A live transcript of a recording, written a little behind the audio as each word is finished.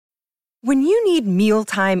When you need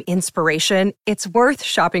mealtime inspiration, it's worth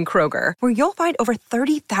shopping Kroger, where you'll find over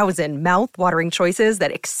 30,000 mouth-watering choices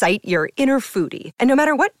that excite your inner foodie. And no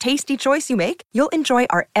matter what tasty choice you make, you'll enjoy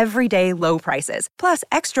our everyday low prices, plus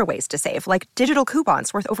extra ways to save, like digital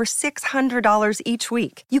coupons worth over $600 each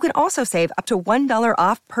week. You can also save up to $1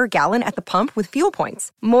 off per gallon at the pump with fuel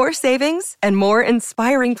points. More savings and more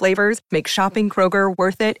inspiring flavors make shopping Kroger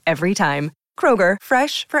worth it every time. Kroger,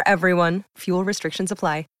 fresh for everyone. Fuel restrictions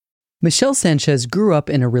apply. Michelle Sanchez grew up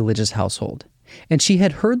in a religious household, and she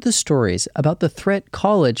had heard the stories about the threat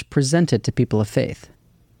college presented to people of faith.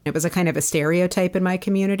 It was a kind of a stereotype in my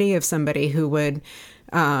community of somebody who would,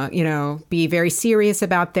 be very serious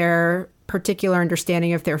about their particular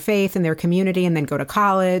understanding of their faith and their community and then go to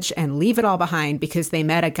college and leave it all behind because they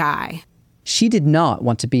met a guy. She did not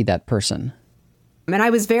want to be that person. And I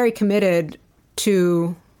was very committed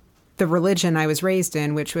to the religion I was raised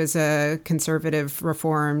in, which was a conservative,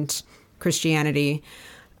 reformed Christianity.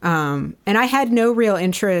 And I had no real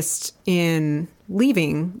interest in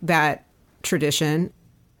leaving that tradition.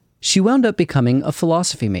 She wound up becoming a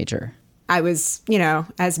philosophy major. I was,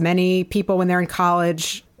 as many people when they're in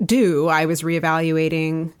college do, I was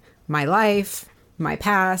reevaluating my life, my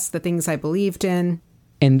past, the things I believed in.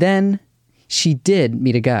 And then she did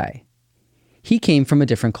meet a guy. He came from a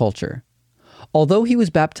different culture. Although he was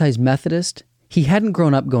baptized Methodist, he hadn't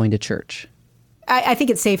grown up going to church. I think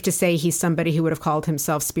it's safe to say he's somebody who would have called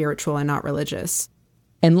himself spiritual and not religious.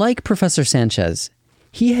 And like Professor Sanchez,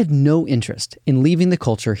 he had no interest in leaving the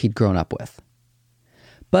culture he'd grown up with.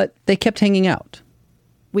 But they kept hanging out.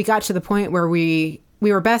 We got to the point where we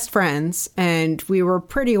were best friends, and we were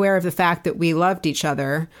pretty aware of the fact that we loved each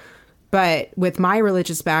other. But with my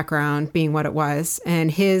religious background being what it was,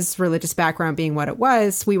 and his religious background being what it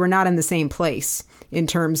was, we were not in the same place in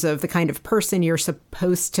terms of the kind of person you're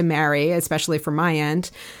supposed to marry, especially from my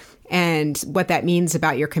end, and what that means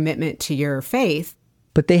about your commitment to your faith.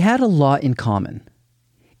 But they had a lot in common,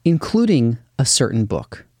 including a certain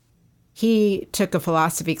book. He took a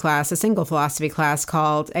single philosophy class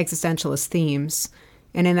called Existentialist Themes.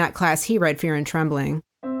 And in that class, he read Fear and Trembling.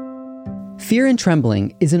 Fear and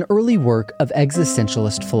Trembling is an early work of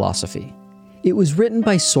existentialist philosophy. It was written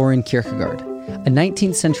by Søren Kierkegaard, a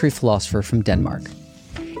 19th century philosopher from Denmark.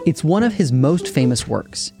 It's one of his most famous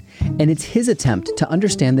works, and it's his attempt to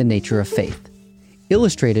understand the nature of faith,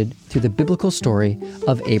 illustrated through the biblical story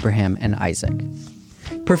of Abraham and Isaac.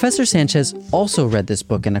 Professor Sanchez also read this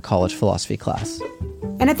book in a college philosophy class.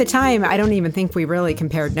 And at the time, I don't even think we really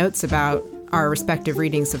compared notes about our respective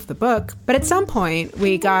readings of the book. But at some point,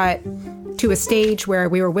 we got to a stage where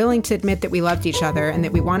we were willing to admit that we loved each other and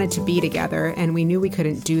that we wanted to be together, and we knew we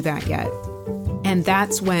couldn't do that yet. And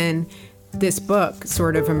that's when this book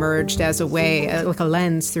sort of emerged as a way, like a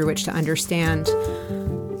lens through which to understand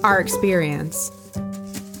our experience.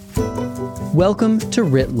 Welcome to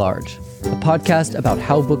Writ Large, a podcast about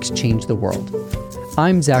how books change the world.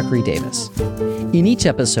 I'm Zachary Davis. In each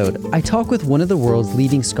episode, I talk with one of the world's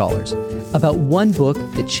leading scholars about one book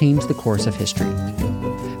that changed the course of history.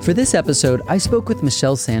 For this episode, I spoke with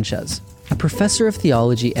Michelle Sanchez, a professor of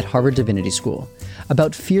theology at Harvard Divinity School,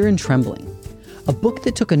 about Fear and Trembling, a book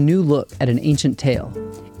that took a new look at an ancient tale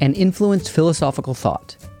and influenced philosophical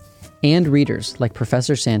thought, and readers like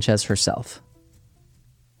Professor Sanchez herself.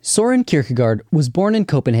 Søren Kierkegaard was born in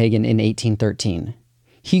Copenhagen in 1813.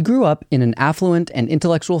 He grew up in an affluent and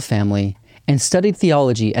intellectual family and studied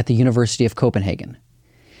theology at the University of Copenhagen.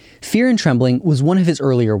 Fear and Trembling was one of his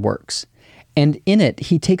earlier works, and in it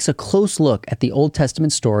he takes a close look at the Old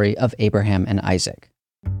Testament story of Abraham and Isaac.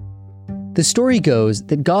 The story goes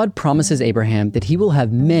that God promises Abraham that he will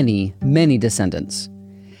have many, many descendants.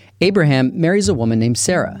 Abraham marries a woman named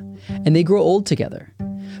Sarah, and they grow old together.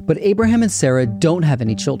 But Abraham and Sarah don't have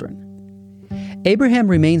any children. Abraham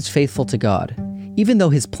remains faithful to God, even though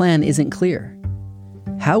his plan isn't clear.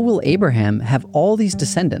 How will Abraham have all these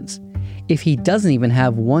descendants if he doesn't even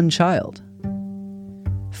have one child?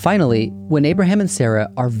 Finally, when Abraham and Sarah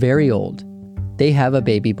are very old, they have a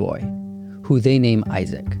baby boy, who they name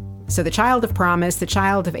Isaac. So the child of promise, the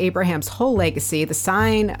child of Abraham's whole legacy, the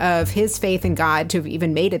sign of his faith in God to have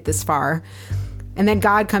even made it this far. And then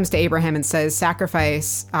God comes to Abraham and says,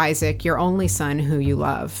 "Sacrifice Isaac, your only son who you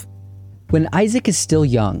love." When Isaac is still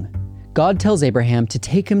young, God tells Abraham to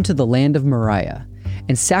take him to the land of Moriah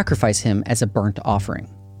and sacrifice him as a burnt offering.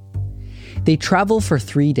 They travel for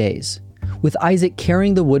 3 days, with Isaac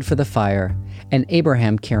carrying the wood for the fire and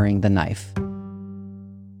Abraham carrying the knife.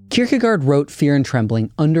 Kierkegaard wrote Fear and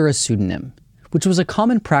Trembling under a pseudonym, which was a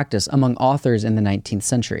common practice among authors in the 19th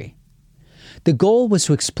century. The goal was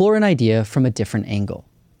to explore an idea from a different angle.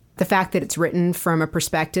 the fact that it's written from a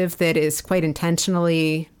perspective that is quite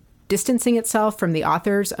intentionally distancing itself from the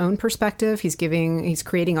author's own perspective. He's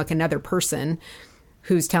creating like another person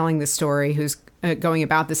who's telling the story, who's going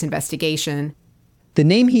about this investigation. The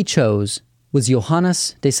name he chose was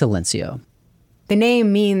Johannes de Silencio. The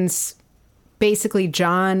name means basically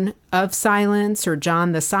John of Silence or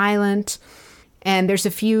John the Silent. And there's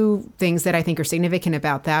a few things that I think are significant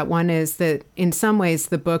about that. One is that in some ways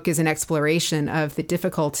the book is an exploration of the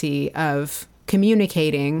difficulty of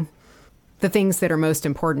communicating the things that are most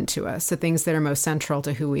important to us, the things that are most central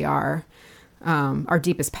to who we are, our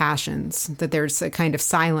deepest passions, that there's a kind of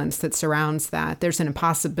silence that surrounds that. There's an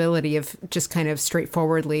impossibility of just kind of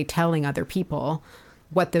straightforwardly telling other people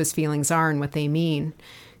what those feelings are and what they mean.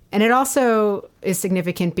 And it also is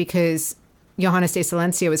significant because Johannes de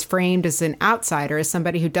Silencio is framed as an outsider, as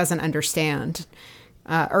somebody who doesn't understand.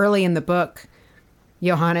 Early in the book,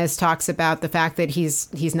 Johannes talks about the fact that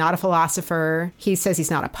he's not a philosopher. He says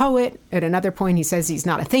he's not a poet. At another point, he says he's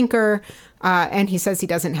not a thinker. And he says he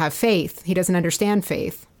doesn't have faith. He doesn't understand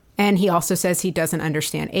faith. And he also says he doesn't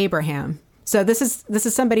understand Abraham. So this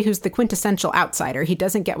is somebody who's the quintessential outsider. He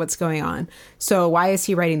doesn't get what's going on. So why is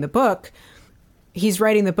he writing the book? He's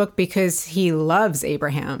writing the book because he loves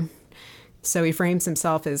Abraham. So he frames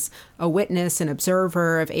himself as a witness, an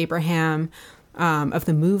observer of Abraham, of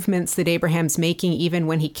the movements that Abraham's making, even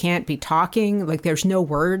when he can't be talking. Like there's no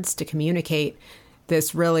words to communicate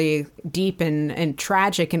this really deep and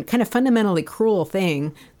tragic and kind of fundamentally cruel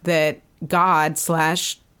thing that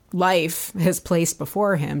God/life has placed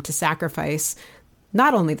before him to sacrifice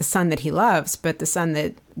not only the son that he loves, but the son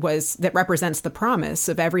that represents the promise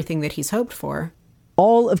of everything that he's hoped for.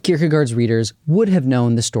 All of Kierkegaard's readers would have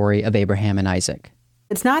known the story of Abraham and Isaac.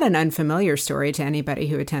 It's not an unfamiliar story to anybody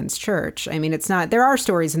who attends church. I mean, there are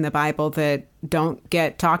stories in the Bible that don't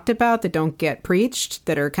get talked about, that don't get preached,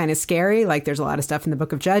 that are kind of scary. Like there's a lot of stuff in the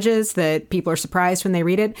book of Judges that people are surprised when they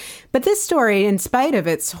read it. But this story, in spite of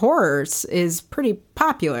its horrors, is pretty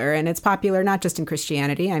popular. And it's popular not just in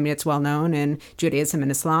Christianity. I mean, it's well known in Judaism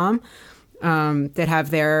and Islam that have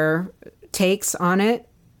their takes on it.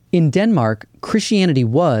 In Denmark, Christianity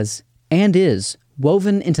was, and is,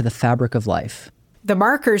 woven into the fabric of life. The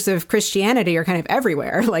markers of Christianity are kind of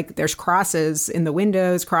everywhere. Like there's crosses in the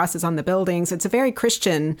windows, crosses on the buildings. It's a very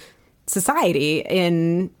Christian society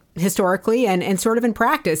historically and sort of in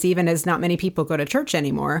practice, even as not many people go to church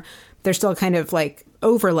anymore. There's still kind of like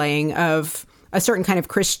overlaying of a certain kind of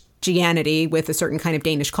Christianity with a certain kind of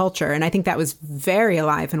Danish culture. And I think that was very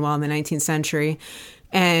alive and well in the 19th century.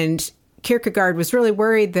 And Kierkegaard was really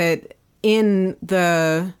worried that in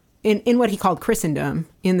what he called Christendom,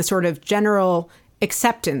 in the sort of general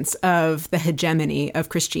acceptance of the hegemony of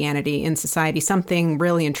Christianity in society, something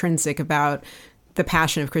really intrinsic about the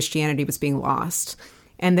passion of Christianity was being lost,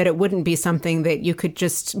 and that it wouldn't be something that you could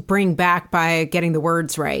just bring back by getting the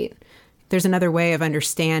words right. There's another way of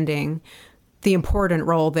understanding the important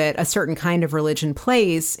role that a certain kind of religion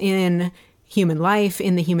plays in human life,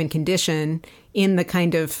 in the human condition, in the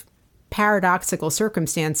kind of paradoxical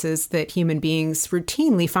circumstances that human beings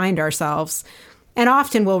routinely find ourselves, and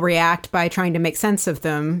often will react by trying to make sense of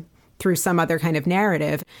them through some other kind of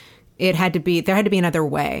narrative. There had to be another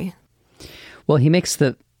way. Well, he makes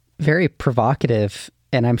the very provocative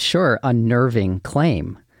and I'm sure unnerving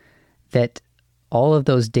claim that all of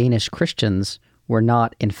those Danish Christians were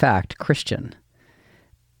not, in fact, Christian.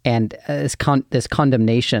 And this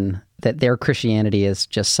condemnation that their Christianity is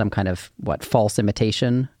just some kind of, false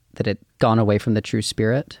imitation, that it gone away from the true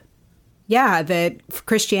spirit? Yeah, that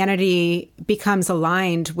Christianity becomes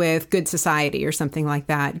aligned with good society or something like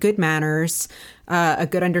that. Good manners, a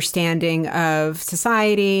good understanding of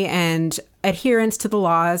society and adherence to the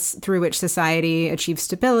laws through which society achieves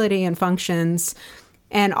stability and functions.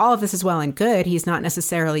 And all of this is well and good. He's not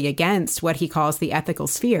necessarily against what he calls the ethical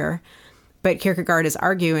sphere. But Kierkegaard is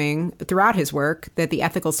arguing throughout his work that the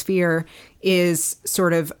ethical sphere is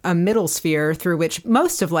sort of a middle sphere through which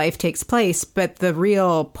most of life takes place, but the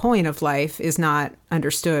real point of life is not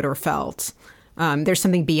understood or felt. There's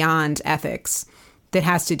something beyond ethics that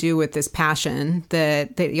has to do with this passion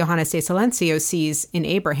that Johannes de Silencio sees in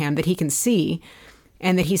Abraham, that he can see,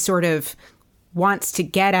 and that he sort of wants to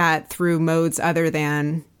get at through modes other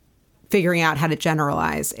than figuring out how to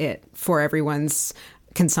generalize it for everyone's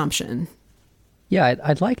consumption. Yeah,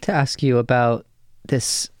 I'd like to ask you about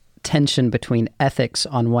this tension between ethics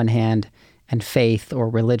on one hand and faith or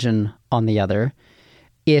religion on the other.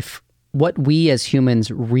 If what we as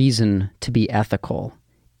humans reason to be ethical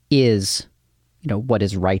is, what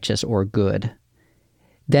is righteous or good,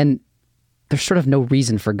 then there's sort of no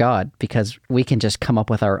reason for God because we can just come up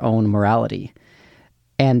with our own morality.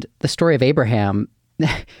 And the story of Abraham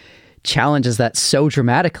challenges that so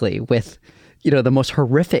dramatically with, the most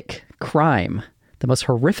horrific crime, the most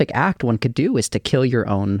horrific act one could do is to kill your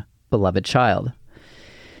own beloved child.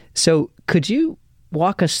 So could you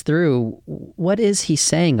walk us through what is he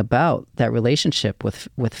saying about that relationship with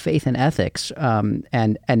faith and ethics,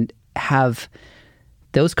 and have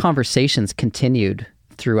those conversations continued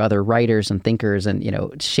through other writers and thinkers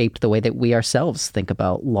and, shaped the way that we ourselves think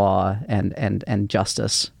about law and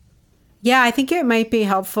justice? Yeah, I think it might be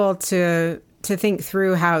helpful to think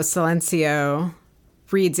through how Silencio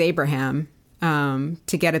reads Abraham,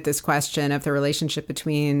 to get at this question of the relationship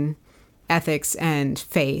between ethics and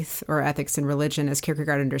faith, or ethics and religion as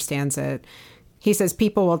Kierkegaard understands it. He says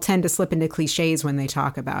people will tend to slip into cliches when they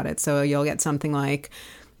talk about it. So you'll get something like,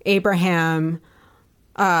 Abraham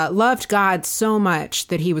loved God so much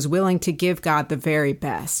that he was willing to give God the very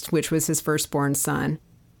best, which was his firstborn son.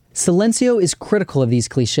 Silencio is critical of these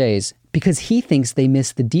cliches because he thinks they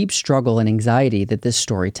miss the deep struggle and anxiety that this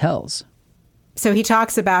story tells. So he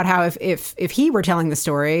talks about how if he were telling the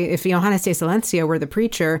story, if Johannes de Silencio were the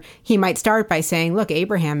preacher, he might start by saying, look,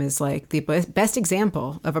 Abraham is like the best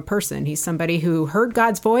example of a person. He's somebody who heard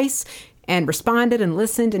God's voice and responded and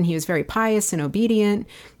listened, and he was very pious and obedient,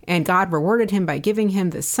 and God rewarded him by giving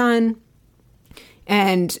him this son.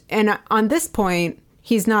 And on this point,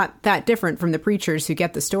 he's not that different from the preachers who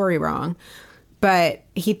get the story wrong. But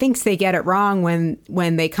he thinks they get it wrong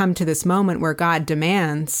when they come to this moment where God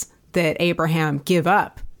demands that Abraham give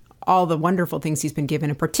up all the wonderful things he's been given,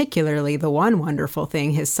 and particularly the one wonderful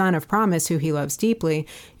thing, his son of promise, who he loves deeply,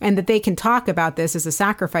 and that they can talk about this as a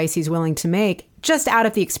sacrifice he's willing to make just out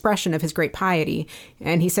of the expression of his great piety.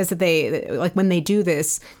 And he says that when they do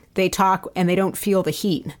this, they talk and they don't feel the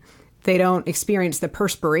heat. They don't experience the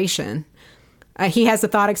perspiration. He has a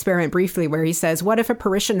thought experiment briefly where he says, what if a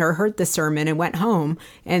parishioner heard the sermon and went home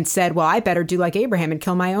and said, well, I better do like Abraham and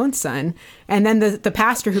kill my own son? And then the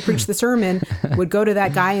pastor who preached the sermon would go to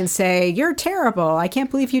that guy and say, you're terrible. I can't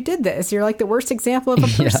believe you did this. You're like the worst example of a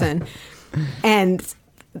person. Yeah. And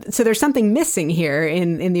so there's something missing here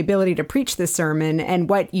in the ability to preach this sermon and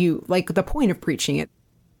the point of preaching it.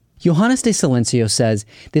 Johannes de Silencio says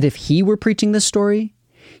that if he were preaching this story,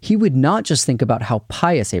 he would not just think about how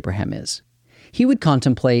pious Abraham is. He would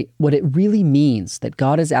contemplate what it really means that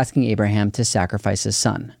God is asking Abraham to sacrifice his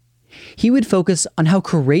son. He would focus on how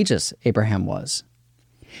courageous Abraham was.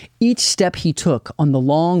 Each step he took on the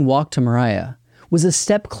long walk to Moriah was a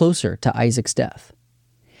step closer to Isaac's death.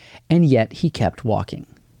 And yet he kept walking.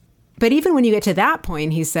 But even when you get to that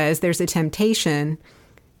point, he says there's a temptation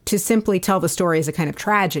to simply tell the story as a kind of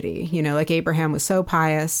tragedy. Like Abraham was so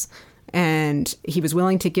pious and he was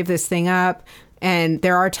willing to give this thing up. And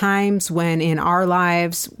there are times when in our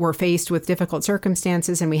lives we're faced with difficult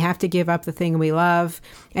circumstances and we have to give up the thing we love.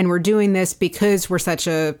 And we're doing this because we're such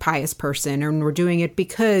a pious person, and we're doing it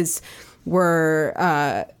because we're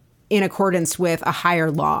in accordance with a higher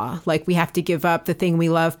law. Like we have to give up the thing we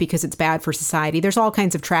love because it's bad for society. There's all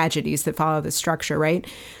kinds of tragedies that follow this structure, right?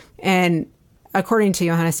 And according to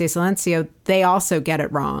Johannes de Silencio, they also get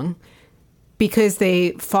it wrong because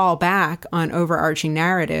they fall back on overarching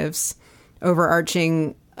narratives,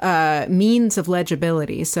 overarching means of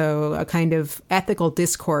legibility, so a kind of ethical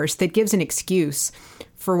discourse that gives an excuse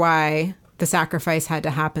for why the sacrifice had to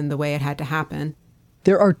happen the way it had to happen.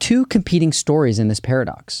 There are two competing stories in this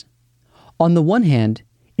paradox. On the one hand,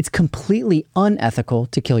 it's completely unethical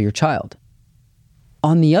to kill your child.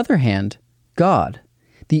 On the other hand, God,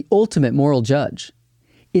 the ultimate moral judge,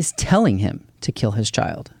 is telling him to kill his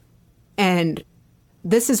child. And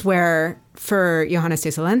this is where, for Johannes de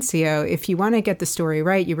Silencio, if you want to get the story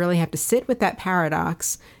right, you really have to sit with that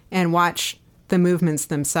paradox and watch the movements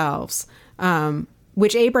themselves,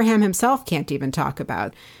 which Abraham himself can't even talk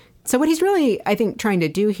about. So what he's really, I think, trying to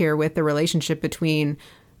do here with the relationship between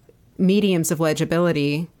mediums of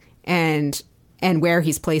legibility and where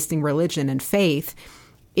he's placing religion and faith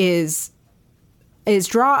is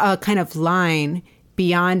draw a kind of line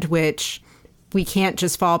beyond which we can't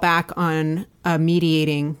just fall back on a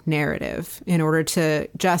mediating narrative in order to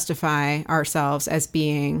justify ourselves as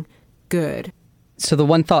being good. So the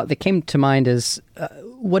one thought that came to mind is,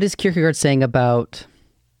 what is Kierkegaard saying about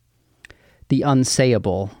the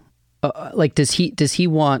unsayable? Does he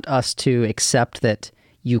want us to accept that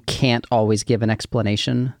you can't always give an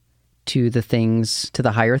explanation to the things, to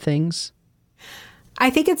the higher things?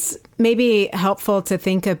 I think it's maybe helpful to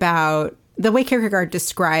think about the way Kierkegaard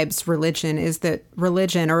describes religion is that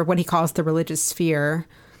religion, or what he calls the religious sphere,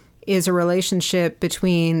 is a relationship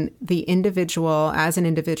between the individual as an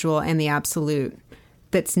individual and the absolute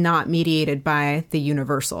that's not mediated by the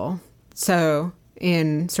universal. So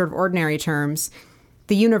in sort of ordinary terms,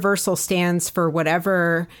 the universal stands for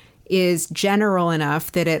whatever is general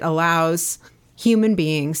enough that it allows human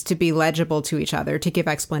beings to be legible to each other, to give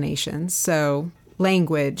explanations. So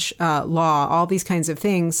language, law, all these kinds of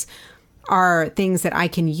things are things that I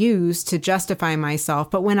can use to justify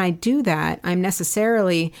myself. But when I do that, I'm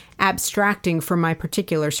necessarily abstracting from my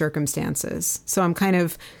particular circumstances. So I'm kind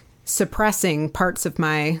of suppressing parts of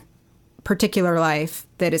my particular life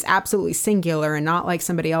that is absolutely singular and not like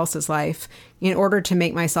somebody else's life in order to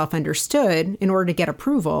make myself understood, in order to get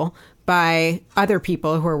approval by other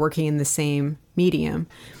people who are working in the same medium.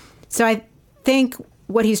 So I think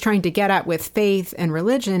what he's trying to get at with faith and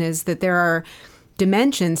religion is that there are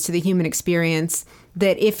dimensions to the human experience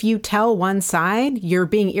that if you tell one side, you're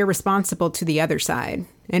being irresponsible to the other side.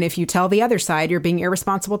 And if you tell the other side, you're being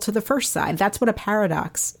irresponsible to the first side. That's what a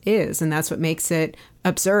paradox is, and that's what makes it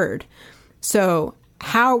absurd. So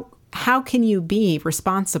how can you be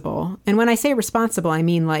responsible? And when I say responsible, I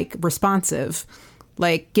mean like responsive,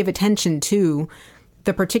 like give attention to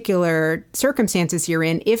the particular circumstances you're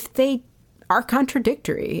in if they are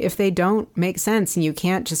contradictory, if they don't make sense and you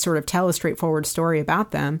can't just sort of tell a straightforward story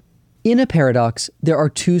about them. In a paradox, there are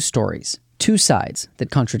two stories, two sides that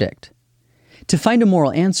contradict. To find a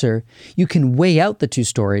moral answer, you can weigh out the two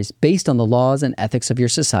stories based on the laws and ethics of your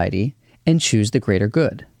society and choose the greater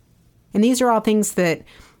good. And these are all things that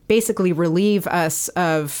basically relieve us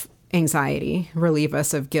of anxiety, relieve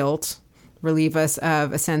us of guilt, relieve us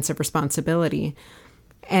of a sense of responsibility.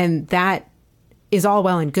 And that is all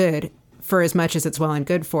well and good for as much as it's well and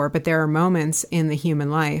good for. But there are moments in the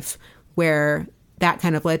human life where that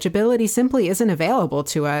kind of legibility simply isn't available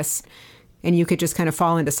to us. And you could just kind of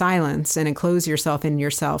fall into silence and enclose yourself in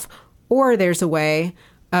yourself. Or there's a way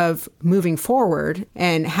of moving forward.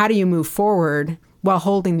 And how do you move forward while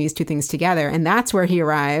holding these two things together? And that's where he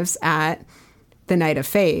arrives at the Night of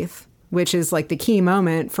Faith, which is like the key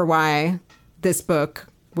moment for why this book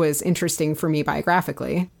was interesting for me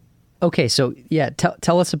biographically. Okay, so yeah,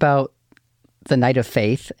 tell us about the Night of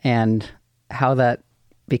Faith and how that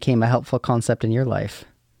became a helpful concept in your life.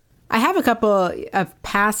 I have a couple of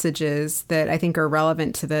passages that I think are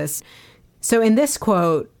relevant to this. So in this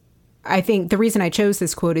quote, I think the reason I chose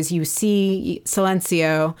this quote is you see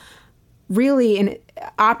Silencio really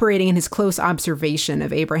operating in his close observation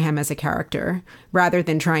of Abraham as a character, rather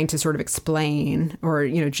than trying to sort of explain or,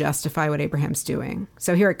 justify what Abraham's doing.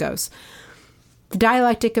 So here it goes. The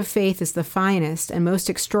dialectic of faith is the finest and most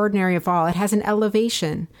extraordinary of all. It has an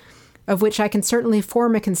elevation, of which I can certainly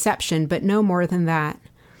form a conception, but no more than that.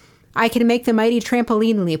 I can make the mighty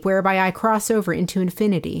trampoline leap whereby I cross over into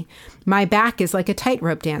infinity. My back is like a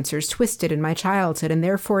tightrope dancer's, twisted in my childhood, and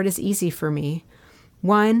therefore it is easy for me.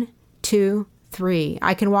 1, 2, 3.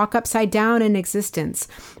 I can walk upside down in existence,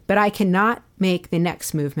 but I cannot make the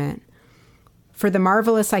next movement. For the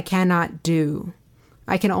marvelous I cannot do.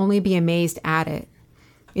 I can only be amazed at it.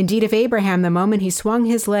 Indeed, if Abraham, the moment he swung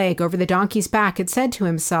his leg over the donkey's back, had said to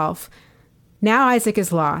himself, "Now Isaac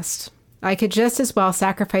is lost. I could just as well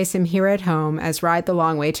sacrifice him here at home as ride the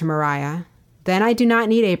long way to Moriah. Then I do not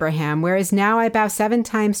need Abraham, whereas now I bow 7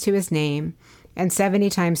 times to his name and 70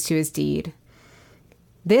 times to his deed."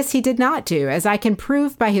 This he did not do, as I can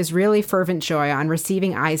prove by his really fervent joy on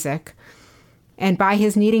receiving Isaac, and by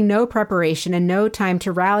his needing no preparation and no time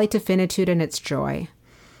to rally to finitude in its joy.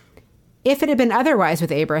 If it had been otherwise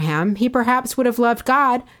with Abraham, he perhaps would have loved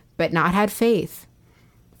God, but not had faith.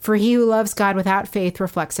 For he who loves God without faith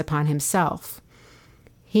reflects upon himself.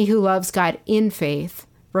 He who loves God in faith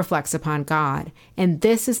reflects upon God, and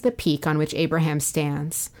this is the peak on which Abraham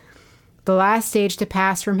stands. The last stage to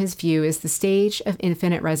pass from his view is the stage of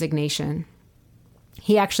infinite resignation.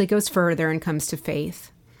 He actually goes further and comes to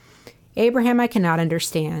faith. Abraham I cannot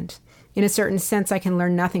understand. In a certain sense, I can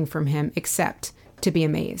learn nothing from him except to be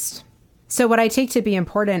amazed. So what I take to be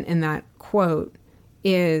important in that quote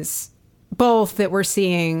is both that we're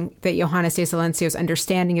seeing that Johannes de Silencio's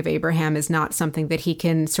understanding of Abraham is not something that he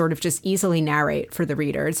can sort of just easily narrate for the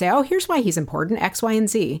reader and say, oh, here's why he's important, X, Y, and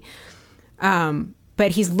Z.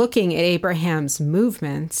 But he's looking at Abraham's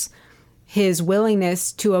movements, his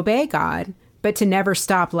willingness to obey God, but to never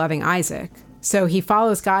stop loving Isaac. So he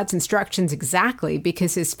follows God's instructions exactly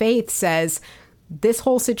because his faith says, this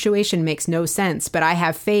whole situation makes no sense, but I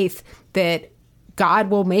have faith that God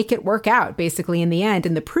will make it work out, basically, in the end.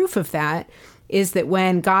 And the proof of that is that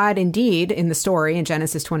when God indeed, in the story in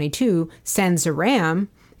Genesis 22, sends a ram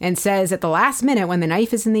and says at the last minute when the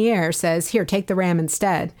knife is in the air, says, here, take the ram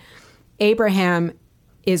instead. Abraham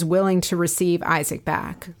is willing to receive Isaac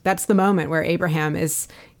back. That's the moment where Abraham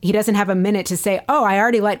he doesn't have a minute to say, oh, I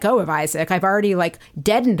already let go of Isaac. I've already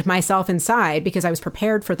deadened myself inside because I was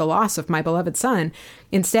prepared for the loss of my beloved son.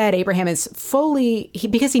 Instead, Abraham is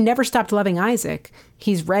because he never stopped loving Isaac,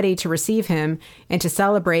 he's ready to receive him and to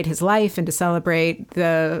celebrate his life and to celebrate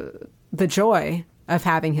the joy of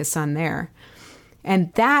having his son there.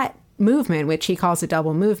 And that movement, which he calls a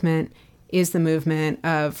double movement, is the movement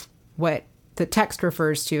of what the text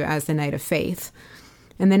refers to as the night of faith.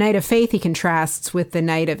 And the night of faith he contrasts with the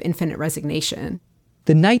night of infinite resignation.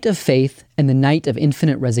 The night of faith and the night of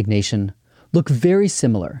infinite resignation look very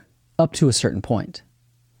similar, up to a certain point.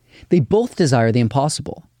 They both desire the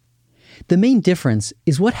impossible. The main difference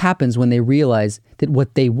is what happens when they realize that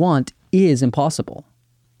what they want is impossible.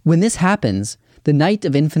 When this happens, the night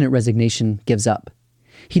of infinite resignation gives up.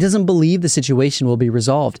 He doesn't believe the situation will be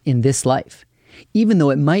resolved in this life, even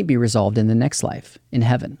though it might be resolved in the next life, in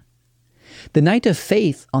heaven. The night of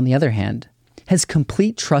faith, on the other hand, has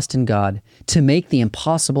complete trust in God to make the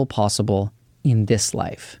impossible possible in this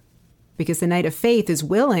life. Because the night of faith is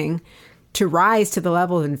willing to rise to the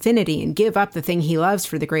level of infinity and give up the thing he loves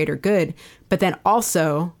for the greater good, but then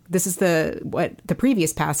also, this is what the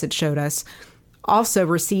previous passage showed us, also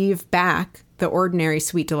receive back the ordinary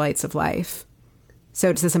sweet delights of life. So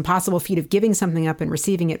it's this impossible feat of giving something up and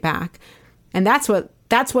receiving it back. And that's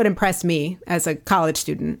what impressed me as a college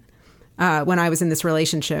student when I was in this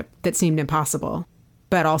relationship that seemed impossible,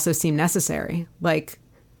 but also seemed necessary.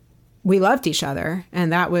 We loved each other,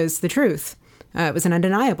 and that was the truth. It was an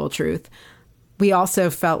undeniable truth. We also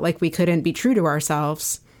felt like we couldn't be true to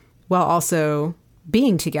ourselves while also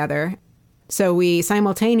being together. So we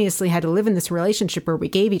simultaneously had to live in this relationship where we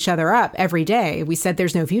gave each other up every day. We said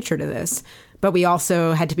there's no future to this, but we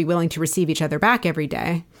also had to be willing to receive each other back every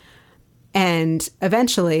day. And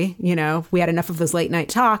eventually, we had enough of those late night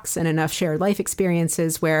talks and enough shared life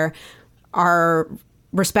experiences where our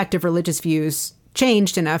respective religious views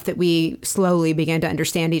changed enough that we slowly began to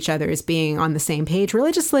understand each other as being on the same page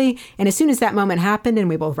religiously. And as soon as that moment happened and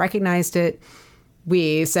we both recognized it,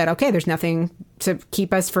 we said, okay, there's nothing to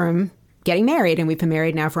keep us from getting married. And we've been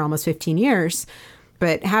married now for almost 15 years.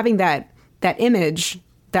 But having that image,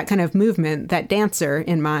 that kind of movement, that dancer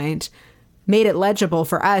in mind, made it legible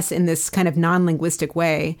for us in this kind of non-linguistic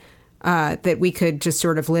way that we could just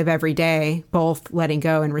sort of live every day, both letting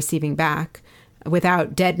go and receiving back,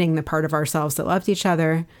 without deadening the part of ourselves that loved each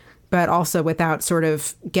other, but also without sort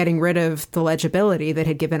of getting rid of the legibility that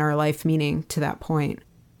had given our life meaning to that point.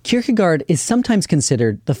 Kierkegaard is sometimes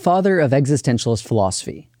considered the father of existentialist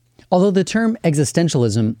philosophy, although the term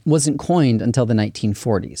existentialism wasn't coined until the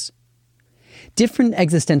 1940s. Different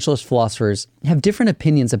existentialist philosophers have different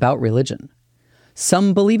opinions about religion.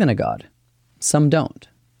 Some believe in a God, some don't.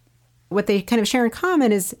 What they kind of share in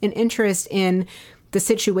common is an interest in the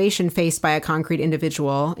situation faced by a concrete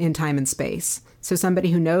individual in time and space. So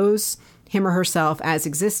somebody who knows him or herself as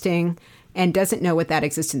existing and doesn't know what that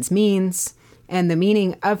existence means, and the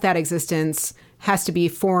meaning of that existence has to be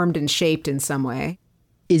formed and shaped in some way.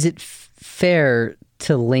 Is it fair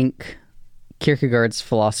to link Kierkegaard's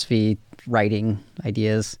philosophy writing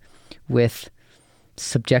ideas with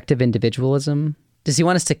subjective individualism? Does he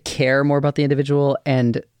want us to care more about the individual?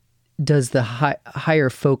 And does the higher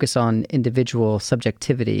focus on individual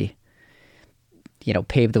subjectivity,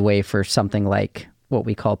 pave the way for something like what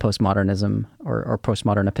we call postmodernism or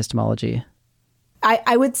postmodern epistemology?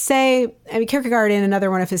 I would say, Kierkegaard in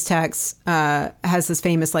another one of his texts has this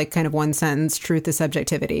famous kind of one sentence, truth is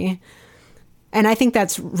subjectivity. And I think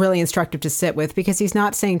that's really instructive to sit with because he's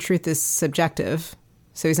not saying truth is subjective.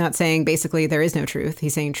 So he's not saying basically there is no truth.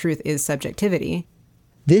 He's saying truth is subjectivity.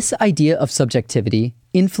 This idea of subjectivity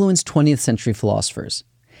influenced 20th century philosophers,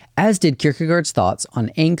 as did Kierkegaard's thoughts on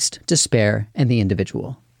angst, despair, and the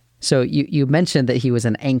individual. So you mentioned that he was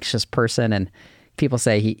an anxious person, and people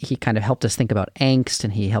say he kind of helped us think about angst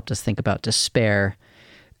and he helped us think about despair.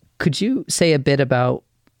 Could you say a bit about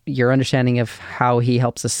your understanding of how he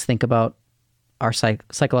helps us think about our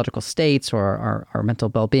psychological states or our mental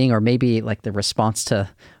well-being, or maybe the response to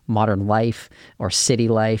modern life or city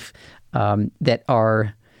life that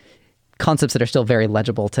are concepts that are still very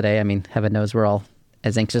legible today? I mean, heaven knows we're all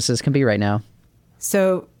as anxious as can be right now.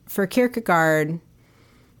 So for Kierkegaard,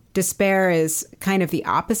 despair is kind of the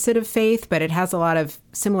opposite of faith, but it has a lot of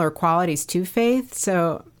similar qualities to faith.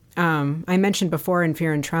 So I mentioned before in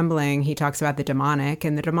Fear and Trembling, he talks about the demonic,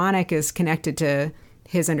 and the demonic is connected to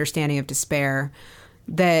his understanding of despair,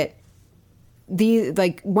 that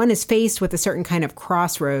one is faced with a certain kind of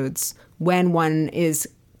crossroads when one is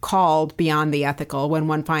called beyond the ethical, when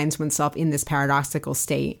one finds oneself in this paradoxical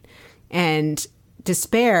state. And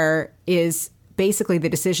despair is basically the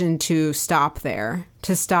decision to stop there,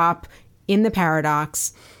 to stop in the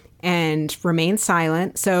paradox and remain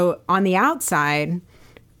silent. So on the outside,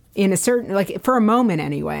 in a certain, like for a moment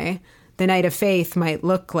anyway, the Knight of Faith might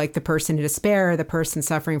look like the person in despair, the person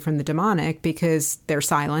suffering from the demonic, because they're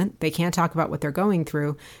silent. They can't talk about what they're going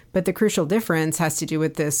through. But the crucial difference has to do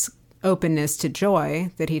with this openness to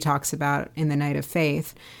joy that he talks about in the Knight of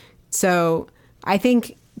Faith. So I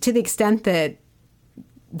think to the extent that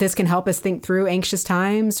this can help us think through anxious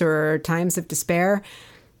times or times of despair,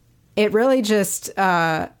 it really just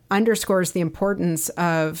underscores the importance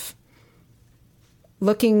of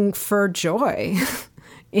looking for joy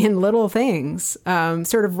in little things,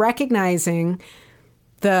 sort of recognizing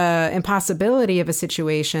the impossibility of a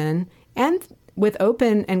situation and with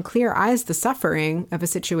open and clear eyes, the suffering of a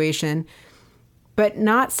situation, but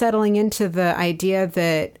not settling into the idea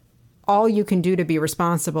that all you can do to be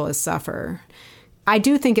responsible is suffer. I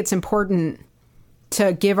do think it's important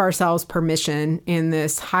to give ourselves permission in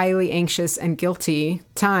this highly anxious and guilty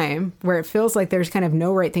time where it feels like there's kind of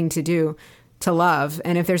no right thing to do to love.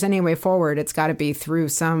 And if there's any way forward, it's got to be through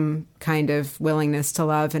some kind of willingness to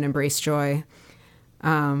love and embrace joy.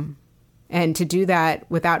 And to do that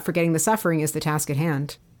without forgetting the suffering is the task at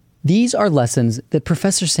hand. These are lessons that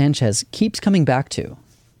Professor Sanchez keeps coming back to.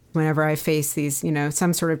 Whenever I face these,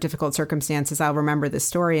 some sort of difficult circumstances, I'll remember this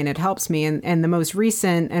story and it helps me. And the most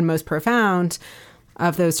recent and most profound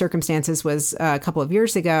of those circumstances was a couple of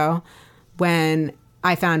years ago when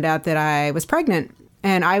I found out that I was pregnant.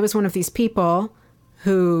 And I was one of these people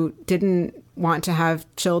who didn't want to have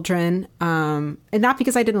children, and not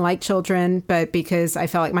because I didn't like children, but because I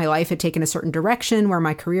felt like my life had taken a certain direction where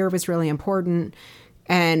my career was really important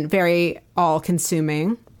and very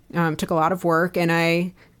all-consuming. Took a lot of work, and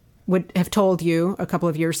I would have told you a couple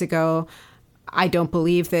of years ago, I don't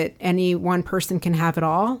believe that any one person can have it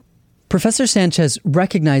all. Professor Sanchez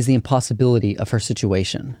recognized the impossibility of her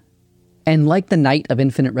situation. And like the Knight of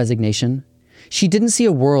Infinite Resignation, she didn't see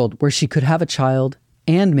a world where she could have a child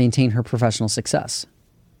and maintain her professional success.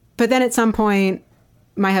 But then at some point,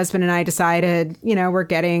 my husband and I decided, we're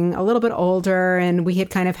getting a little bit older and we had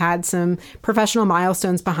kind of had some professional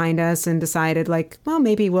milestones behind us and decided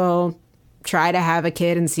maybe we'll try to have a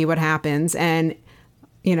kid and see what happens. And,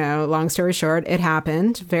 long story short, it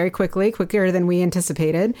happened very quickly, quicker than we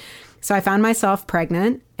anticipated. So I found myself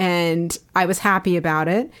pregnant and I was happy about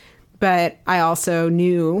it. But I also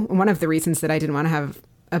knew one of the reasons that I didn't want to have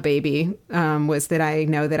a baby was that I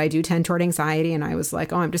know that I do tend toward anxiety. And I was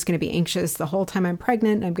like, I'm just going to be anxious the whole time I'm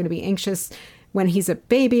pregnant. I'm going to be anxious when he's a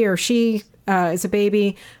baby or she is a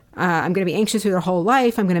baby. I'm going to be anxious through their whole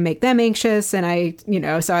life. I'm going to make them anxious. And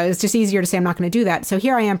so it was just easier to say I'm not going to do that. So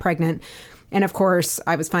here I am pregnant. And of course,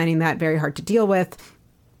 I was finding that very hard to deal with.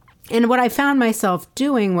 And what I found myself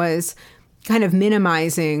doing was kind of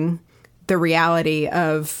minimizing the reality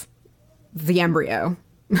of the embryo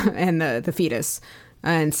and the fetus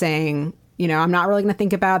and saying, I'm not really going to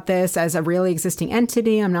think about this as a really existing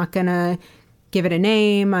entity. I'm not going to give it a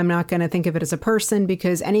name. I'm not going to think of it as a person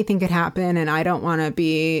because anything could happen. And I don't want to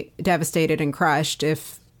be devastated and crushed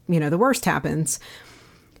if, the worst happens.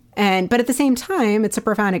 But at the same time, it's a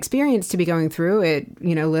profound experience to be going through. It,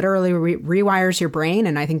 literally rewires your brain.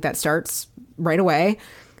 And I think that starts right away.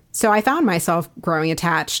 So I found myself growing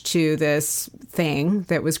attached to this thing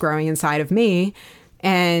that was growing inside of me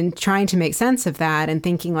and trying to make sense of that and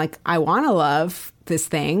thinking I want to love this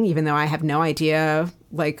thing, even though I have no idea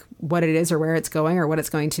what it is or where it's going or what it's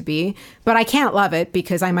going to be. But I can't love it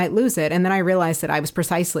because I might lose it. And then I realized that I was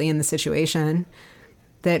precisely in the situation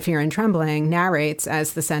that Fear and Trembling narrates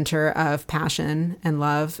as the center of passion and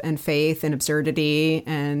love and faith and absurdity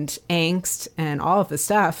and angst and all of the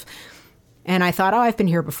stuff. And I thought, I've been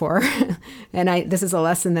here before. And this is a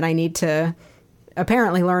lesson that I need to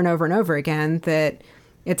apparently learn over and over again, that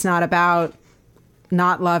it's not about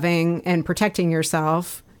not loving and protecting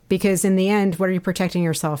yourself, because in the end, what are you protecting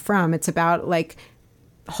yourself from? It's about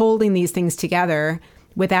holding these things together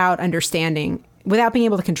without understanding, without being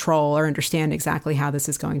able to control or understand exactly how this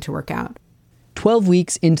is going to work out. 12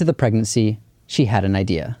 weeks into the pregnancy, she had an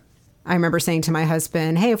idea. I remember saying to my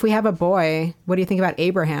husband, hey, if we have a boy, what do you think about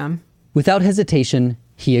Abraham? Without hesitation,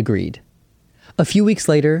 he agreed. A few weeks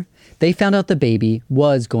later, they found out the baby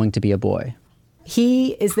was going to be a boy.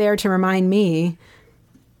 He is there to remind me,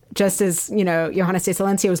 just as, Johannes de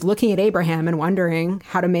Silencio was looking at Abraham and wondering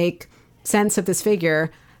how to make sense of this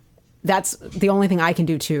figure. That's the only thing I can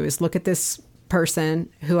do too, is look at this person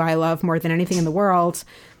who I love more than anything in the world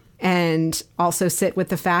and also sit with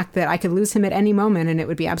the fact that I could lose him at any moment and it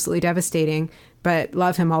would be absolutely devastating, but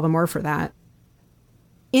love him all the more for that.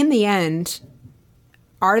 In the end,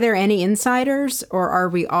 are there any insiders, or are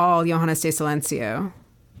we all Johannes de Silencio?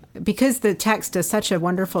 Because the text does such a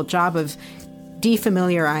wonderful job of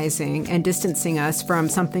defamiliarizing and distancing us from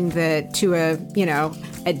something that to a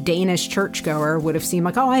Danish churchgoer would have seemed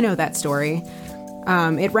like, oh, I know that story.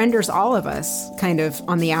 It renders all of us kind of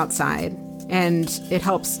on the outside, and it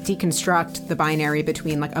helps deconstruct the binary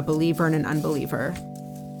between like a believer and an unbeliever.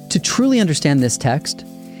 To truly understand this text,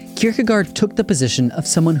 Kierkegaard took the position of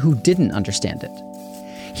someone who didn't understand it.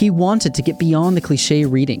 He wanted to get beyond the cliché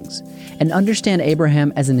readings and understand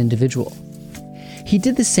Abraham as an individual. He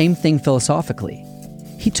did the same thing philosophically.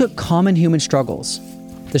 He took common human struggles,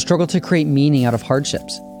 the struggle to create meaning out of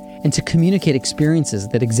hardships, and to communicate experiences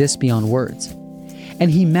that exist beyond words,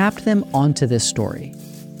 and he mapped them onto this story.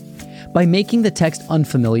 By making the text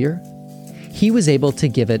unfamiliar, he was able to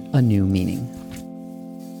give it a new meaning.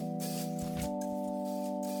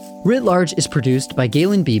 Writ Large is produced by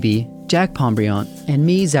Galen Beebe, Jack Pombriant, and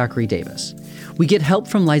me, Zachary Davis. We get help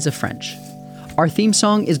from Liza French. Our theme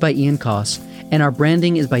song is by Ian Koss, and our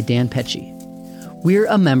branding is by Dan Pecci. We're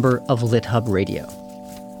a member of LitHub Radio.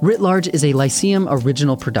 Writ Large is a Lyceum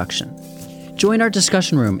original production. Join our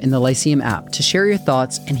discussion room in the Lyceum app to share your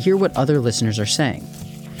thoughts and hear what other listeners are saying.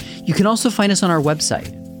 You can also find us on our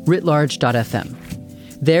website, writlarge.fm.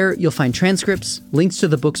 There, you'll find transcripts, links to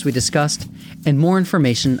the books we discussed, and more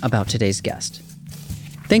information about today's guest.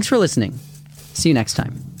 Thanks for listening. See you next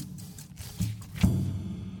time.